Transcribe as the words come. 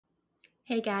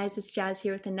Hey guys, it's Jazz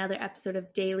here with another episode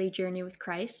of Daily Journey with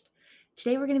Christ.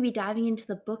 Today we're going to be diving into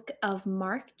the book of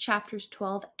Mark, chapters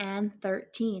 12 and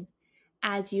 13.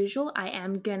 As usual, I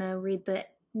am going to read the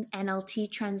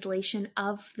NLT translation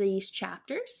of these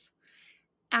chapters.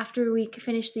 After we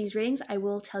finish these readings, I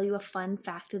will tell you a fun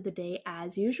fact of the day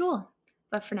as usual.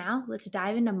 But for now, let's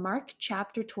dive into Mark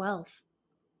chapter 12.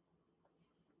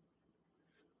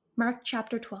 Mark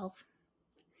chapter 12.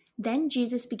 Then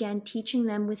Jesus began teaching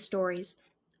them with stories.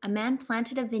 A man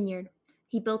planted a vineyard.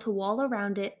 He built a wall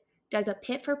around it, dug a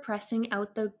pit for pressing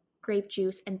out the grape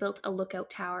juice, and built a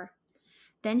lookout tower.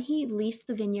 Then he leased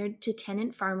the vineyard to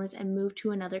tenant farmers and moved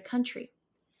to another country.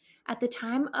 At the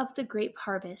time of the grape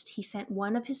harvest, he sent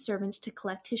one of his servants to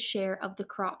collect his share of the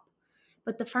crop.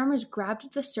 But the farmers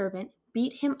grabbed the servant,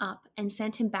 beat him up, and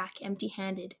sent him back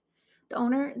empty-handed. The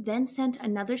owner then sent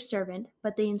another servant,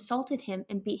 but they insulted him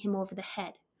and beat him over the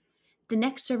head. The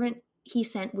next servant he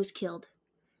sent was killed.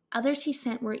 Others he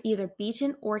sent were either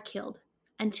beaten or killed,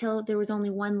 until there was only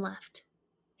one left,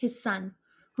 his son,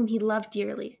 whom he loved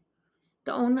dearly.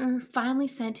 The owner finally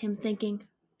sent him, thinking,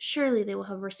 "Surely they will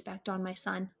have respect on my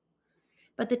son."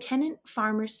 But the tenant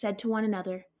farmers said to one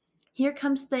another, "Here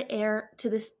comes the heir to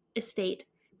this estate.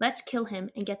 Let's kill him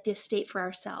and get the estate for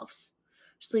ourselves."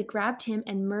 So they grabbed him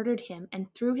and murdered him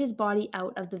and threw his body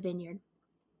out of the vineyard.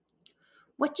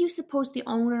 "What do you suppose the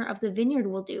owner of the vineyard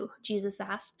will do?" Jesus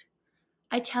asked.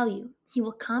 "I tell you, he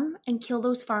will come and kill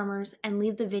those farmers and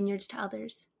leave the vineyards to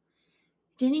others.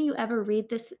 Didn't you ever read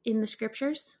this in the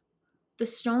scriptures? The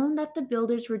stone that the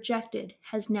builders rejected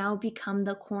has now become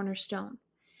the cornerstone.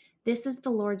 This is the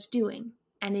Lord's doing,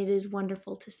 and it is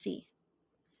wonderful to see."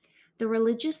 The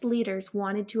religious leaders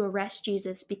wanted to arrest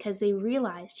Jesus because they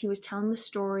realized he was telling the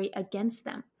story against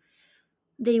them.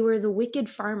 They were the wicked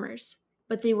farmers,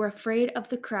 but they were afraid of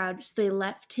the crowd, so they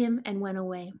left him and went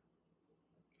away.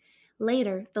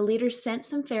 Later, the leaders sent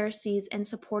some Pharisees and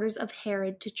supporters of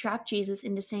Herod to trap Jesus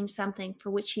into saying something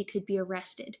for which he could be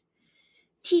arrested.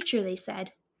 "Teacher," they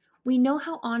said, "we know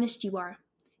how honest you are.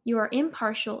 You are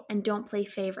impartial and don't play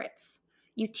favorites.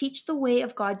 You teach the way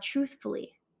of God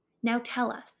truthfully. Now tell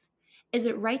us, is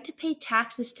it right to pay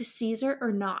taxes to Caesar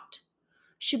or not?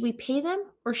 Should we pay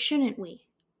them or shouldn't we?"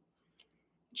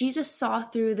 Jesus saw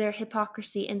through their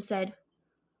hypocrisy and said,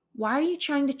 "Why are you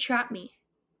trying to trap me?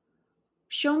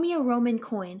 Show me a Roman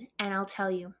coin, and I'll tell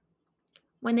you."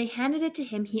 When they handed it to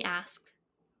him, he asked,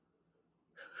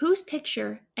 "Whose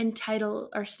picture and title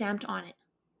are stamped on it?"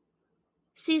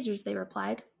 "Caesar's," they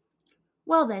replied.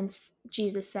 "Well then,"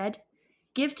 Jesus said,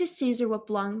 "give to Caesar what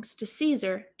belongs to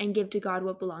Caesar, and give to God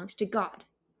what belongs to God."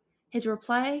 His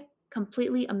reply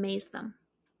completely amazed them.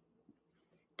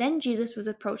 Then Jesus was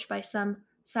approached by some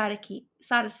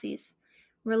Sadducees,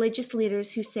 religious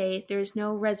leaders who say there is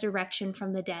no resurrection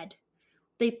from the dead.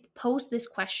 They posed this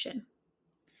question: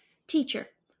 "Teacher,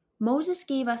 Moses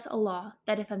gave us a law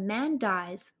that if a man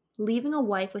dies, leaving a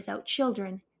wife without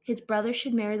children, his brother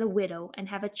should marry the widow and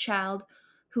have a child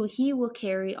who he will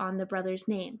carry on the brother's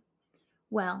name.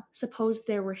 Well, suppose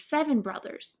there were 7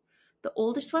 brothers. The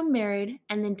oldest one married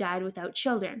and then died without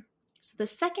children. So the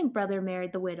second brother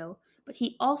married the widow, but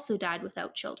he also died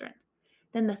without children.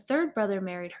 Then the third brother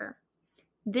married her.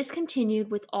 This continued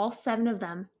with all 7 of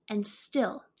them, and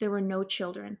still there were no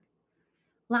children.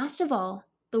 Last of all,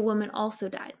 the woman also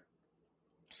died.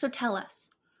 So tell us,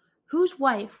 whose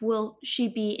wife will she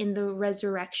be in the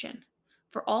resurrection?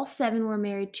 For all 7 were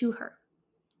married to her."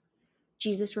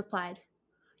 Jesus replied,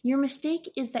 "Your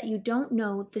mistake is that you don't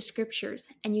know the scriptures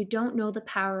and you don't know the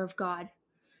power of God.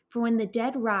 For when the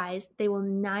dead rise, they will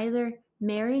neither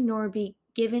marry nor be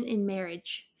given in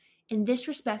marriage. In this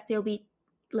respect, they'll be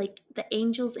like the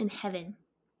angels in heaven.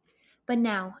 But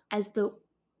now, as to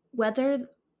whether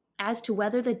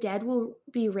the dead will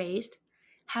be raised,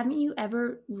 haven't you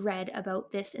ever read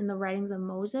about this in the writings of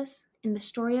Moses, in the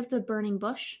story of the burning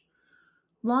bush?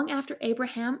 Long after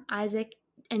Abraham, Isaac,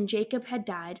 and Jacob had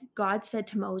died, God said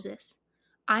to Moses,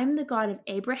 'I am the God of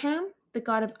Abraham, the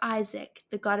God of Isaac,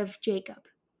 the God of Jacob.'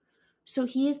 So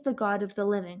he is the God of the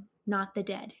living, not the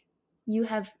dead. You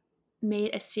have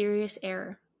made a serious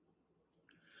error."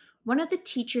 One of the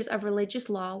teachers of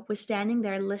religious law was standing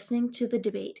there listening to the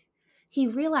debate. He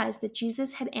realized that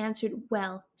Jesus had answered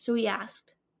well, so he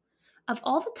asked, "Of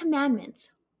all the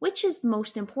commandments, which is the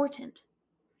most important?"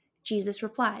 Jesus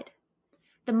replied,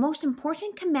 "The most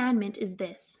important commandment is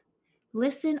this: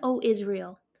 Listen, O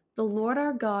Israel, the Lord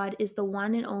our God is the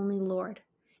one and only Lord,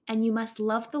 and you must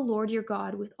love the Lord your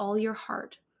God with all your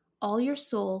heart, all your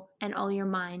soul, and all your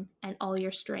mind, and all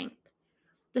your strength.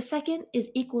 The second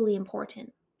is equally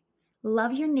important.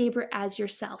 Love your neighbor as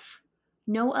yourself.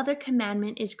 No other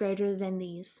commandment is greater than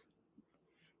these."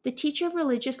 The teacher of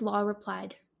religious law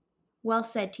replied, "Well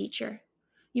said, teacher.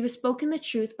 You have spoken the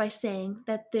truth by saying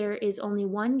that there is only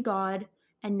one God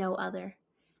and no other.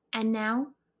 And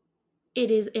now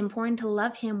it is important to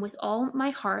love him with all my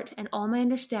heart and all my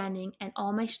understanding and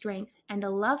all my strength, and to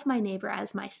love my neighbor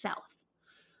as myself.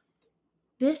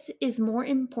 This is more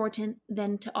important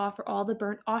than to offer all the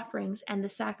burnt offerings and the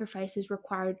sacrifices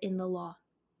required in the law."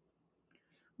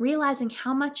 Realizing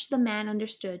how much the man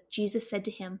understood, Jesus said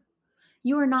to him,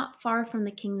 "You are not far from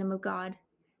the kingdom of God."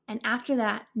 And after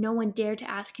that, no one dared to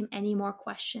ask him any more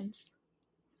questions.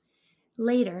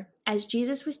 Later, as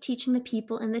Jesus was teaching the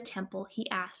people in the temple, he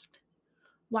asked,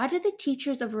 "Why do the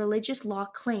teachers of religious law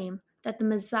claim that the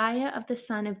Messiah of the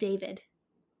son of David?"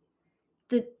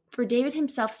 For David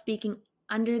himself, speaking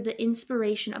under the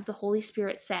inspiration of the Holy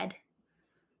Spirit, said,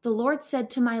 "The Lord said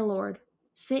to my Lord,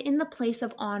 'Sit in the place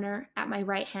of honor at my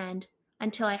right hand,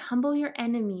 until I humble your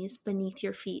enemies beneath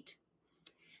your feet.'"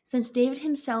 Since David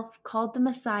himself called the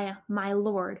Messiah "my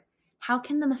Lord," how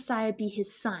can the Messiah be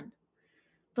his son?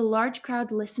 The large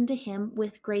crowd listened to him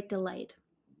with great delight.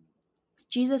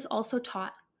 Jesus also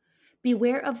taught,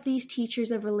 "Beware of these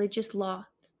teachers of religious law,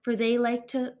 for they like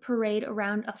to parade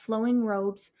around in flowing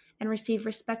robes and receive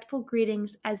respectful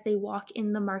greetings as they walk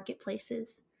in the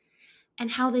marketplaces,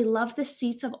 and how they love the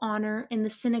seats of honor in the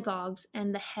synagogues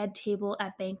and the head table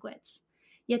at banquets.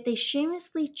 Yet they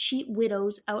shamelessly cheat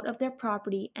widows out of their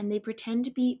property, and they pretend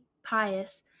to be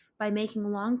pious by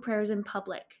making long prayers in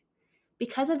public.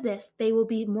 Because of this, they will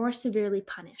be more severely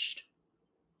punished."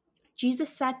 Jesus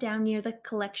sat down near the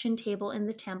collection table in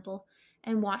the temple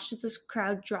and watched as the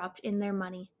crowd dropped in their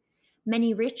money.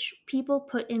 Many rich people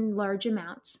put in large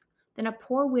amounts. Then a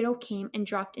poor widow came and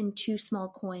dropped in 2 small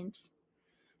coins.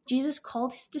 Jesus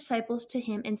called his disciples to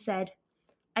him and said,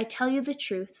 "I tell you the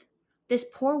truth. This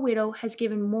poor widow has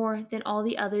given more than all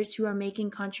the others who are making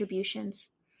contributions.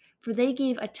 For they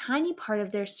gave a tiny part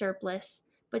of their surplus,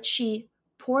 but she,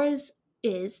 poor as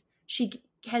is, she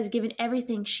has given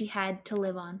everything she had to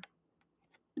live on."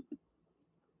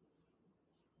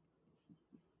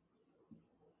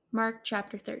 Mark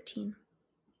chapter 13.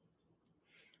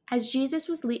 As Jesus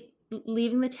was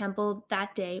leaving the temple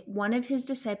that day, one of his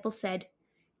disciples said,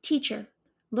 "Teacher,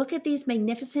 look at these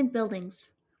magnificent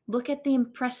buildings. Look at the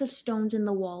impressive stones in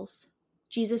the walls."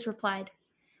 Jesus replied,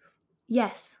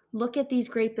 "Yes, look at these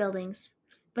great buildings,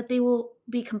 but they will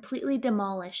be completely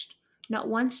demolished. Not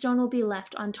one stone will be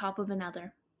left on top of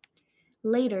another."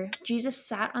 Later, Jesus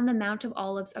sat on the Mount of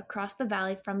Olives across the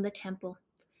valley from the temple.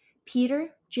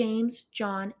 Peter, James,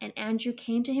 John, and Andrew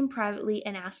came to him privately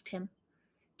and asked him,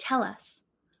 "Tell us,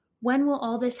 when will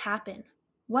all this happen?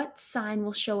 What sign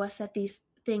will show us that these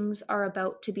things are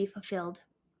about to be fulfilled?"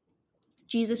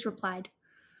 Jesus replied,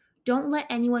 "Don't let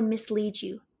anyone mislead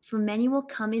you, for many will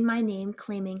come in my name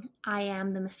claiming, 'I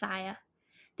am the Messiah.'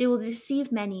 They will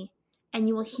deceive many, and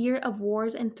you will hear of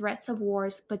wars and threats of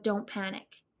wars, but don't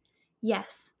panic.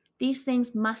 Yes, these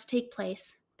things must take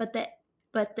place, but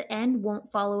the end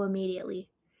won't follow immediately.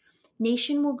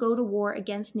 Nation will go to war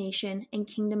against nation and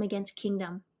kingdom against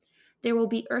kingdom. There will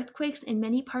be earthquakes in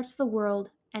many parts of the world,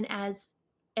 and as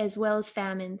well as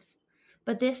famines.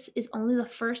 But this is only the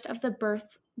first of the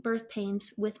birth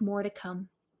pains, with more to come."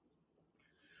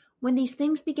 When these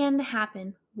things begin to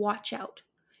happen, watch out.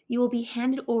 You will be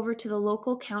handed over to the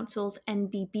local councils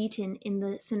and be beaten in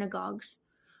the synagogues.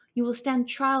 You will stand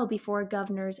trial before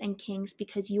governors and kings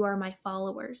because you are my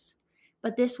followers.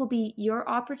 But this will be your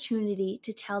opportunity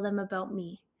to tell them about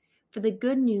me. For the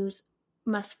good news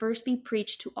must first be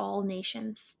preached to all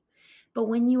nations. But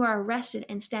when you are arrested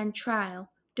and stand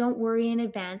trial, don't worry in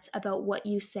advance about what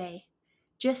you say.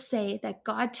 Just say that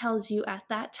God tells you at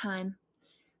that time,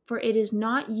 for it is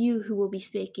not you who will be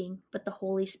speaking, but the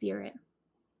Holy Spirit.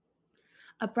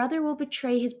 A brother will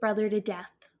betray his brother to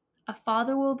death. A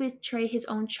father will betray his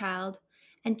own child,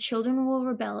 and children will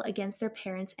rebel against their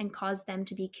parents and cause them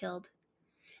to be killed.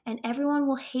 And everyone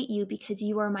will hate you because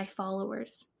you are my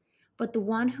followers. But the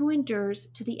one who endures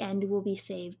to the end will be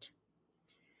saved.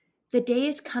 The day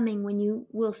is coming when you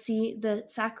will see the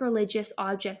sacrilegious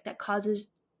object that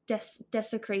causes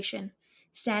desecration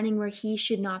standing where he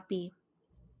should not be.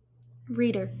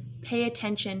 Reader, pay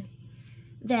attention.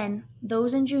 Then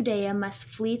those in Judea must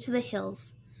flee to the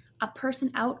hills. A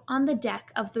person out on the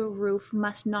deck of the roof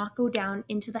must not go down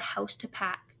into the house to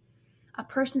pack. A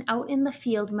person out in the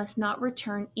field must not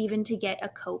return even to get a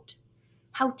coat.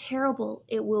 How terrible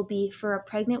it will be for a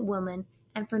pregnant woman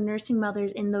and for nursing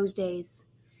mothers in those days.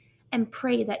 And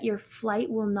pray that your flight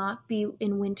will not be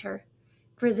in winter,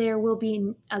 for there will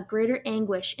be a greater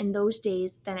anguish in those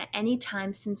days than at any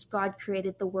time since God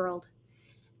created the world.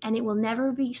 And it will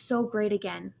never be so great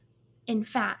again. In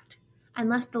fact,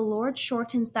 unless the Lord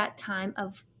shortens that time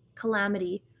of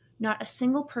calamity, not a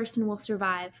single person will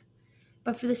survive.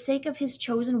 But for the sake of his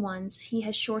chosen ones, he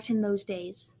has shortened those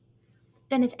days.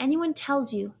 Then if anyone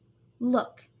tells you,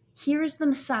 'Look, here is the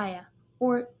Messiah,'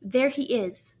 or 'There he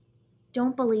is,'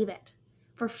 don't believe it.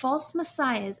 For false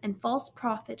messiahs and false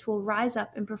prophets will rise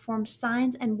up and perform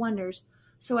signs and wonders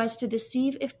so as to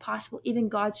deceive, if possible, even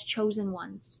God's chosen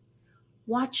ones.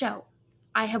 Watch out.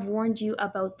 I have warned you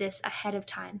about this ahead of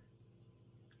time.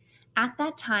 At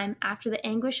that time, after the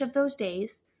anguish of those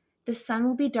days, the sun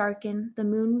will be darkened, the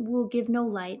moon will give no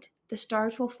light, the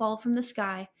stars will fall from the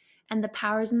sky, and the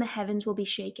powers in the heavens will be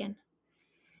shaken.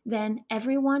 Then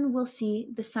everyone will see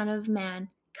the Son of Man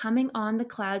coming on the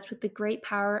clouds with the great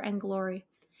power and glory,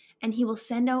 and he will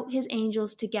send out his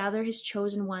angels to gather his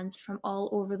chosen ones from all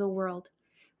over the world,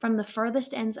 from the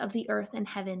farthest ends of the earth and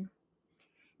heaven.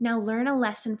 Now learn a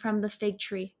lesson from the fig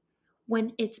tree.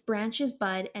 When its branches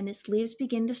bud and its leaves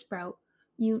begin to sprout,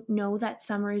 you know that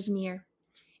summer is near.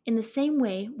 In the same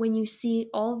way, when you see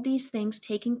all of these things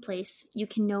taking place, you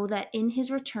can know that in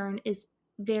his return is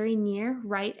very near,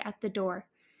 right at the door.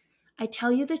 I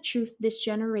tell you the truth, this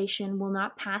generation will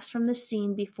not pass from the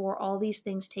scene before all these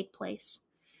things take place.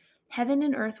 Heaven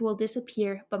and earth will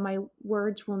disappear, but my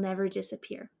words will never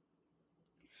disappear.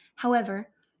 However,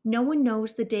 no one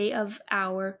knows the day or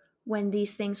hour when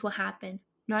these things will happen,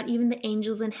 not even the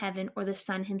angels in heaven or the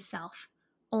Son himself.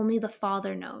 Only the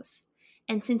Father knows.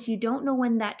 And since you don't know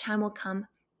when that time will come,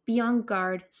 be on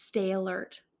guard, stay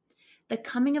alert. The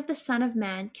coming of the Son of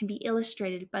Man can be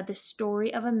illustrated by the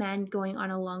story of a man going on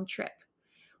a long trip.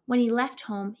 When he left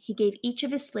home, he gave each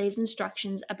of his slaves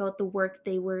instructions about the work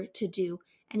they were to do,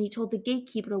 and he told the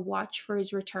gatekeeper to watch for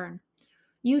his return.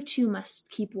 You too must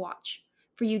keep watch,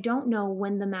 for you don't know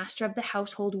when the master of the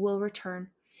household will return,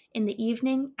 in the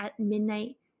evening, at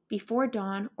midnight, before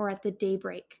dawn, or at the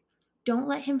daybreak. Don't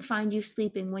let him find you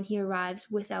sleeping when he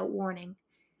arrives without warning.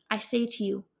 I say to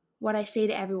you what I say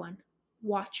to everyone: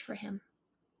 watch for him.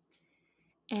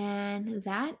 And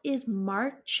that is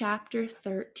Mark chapter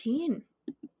 13.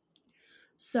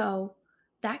 So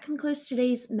that concludes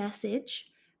today's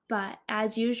message. But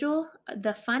as usual,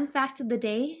 the fun fact of the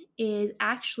day is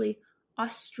actually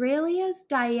Australia's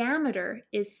diameter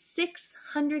is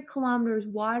 600 kilometers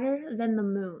wider than the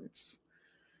moon's.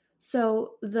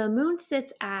 So the moon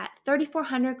sits at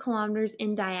 3,400 kilometers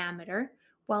in diameter,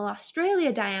 while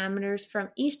Australia diameters from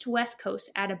east to west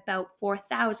coast at about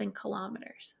 4,000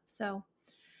 kilometers. So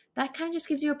that kind of just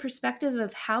gives you a perspective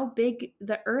of how big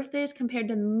the Earth is compared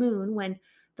to the moon, when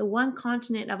the one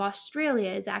continent of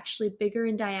Australia is actually bigger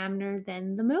in diameter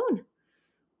than the moon.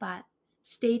 But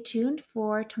stay tuned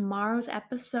for tomorrow's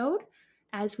episode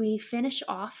as we finish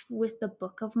off with the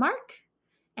book of Mark.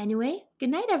 Anyway, good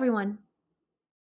night, everyone.